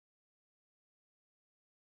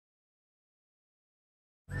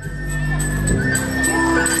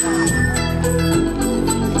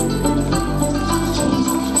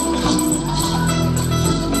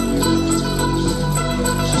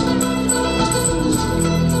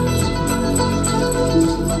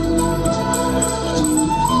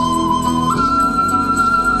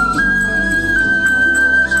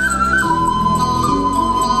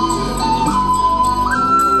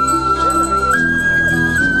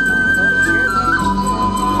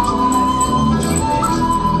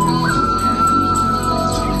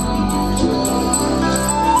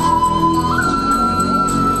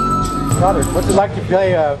Robert, what's it like to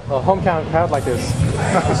play a hometown crowd like this,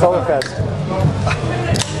 Oktoberfest?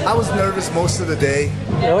 I was nervous most of the day.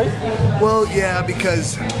 Really? Well, yeah,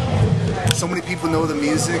 because so many people know the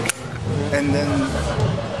music, and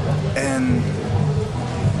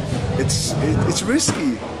it's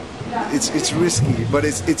risky. It's risky, but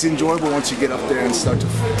it's enjoyable once you get up there and start to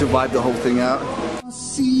vibe the whole thing out.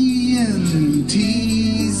 Seeing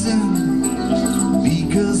teasing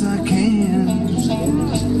because I can,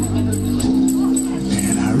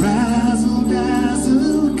 and I razzle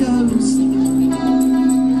dazzle ghost,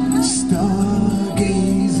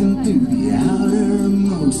 stargazing through the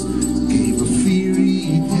outermost, gave a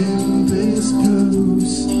fiery tempest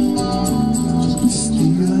toast.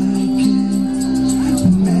 Still I can't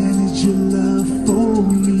manage your love for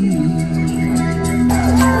me.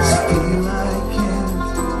 Still I can't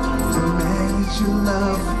manage your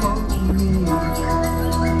love for me.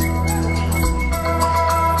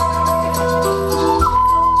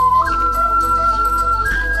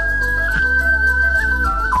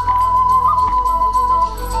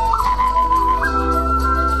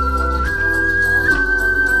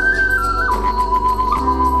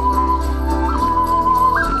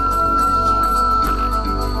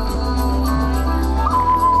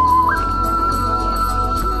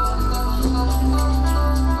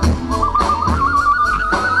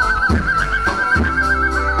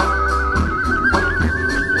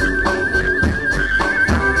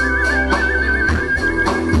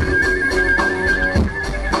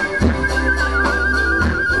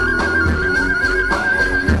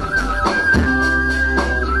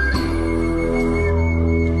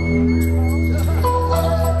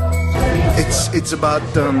 It's about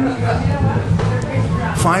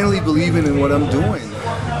finally believing in what I'm doing.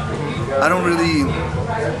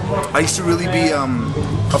 I used to really be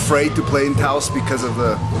afraid to play in Taos because of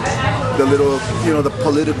the little, the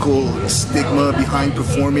political stigma behind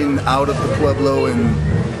performing out of the Pueblo, and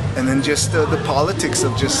then just the politics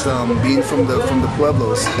of just being from the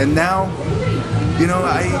Pueblos. And now,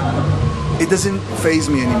 it doesn't faze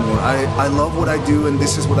me anymore. I love what I do, and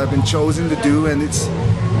this is what I've been chosen to do, and it's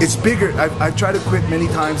bigger. I've tried to quit many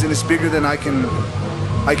times, and it's bigger than I can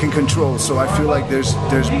control. So I feel like there's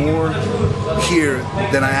more here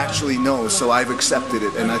than I actually know. So I've accepted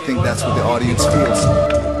it, and I think that's what the audience feels.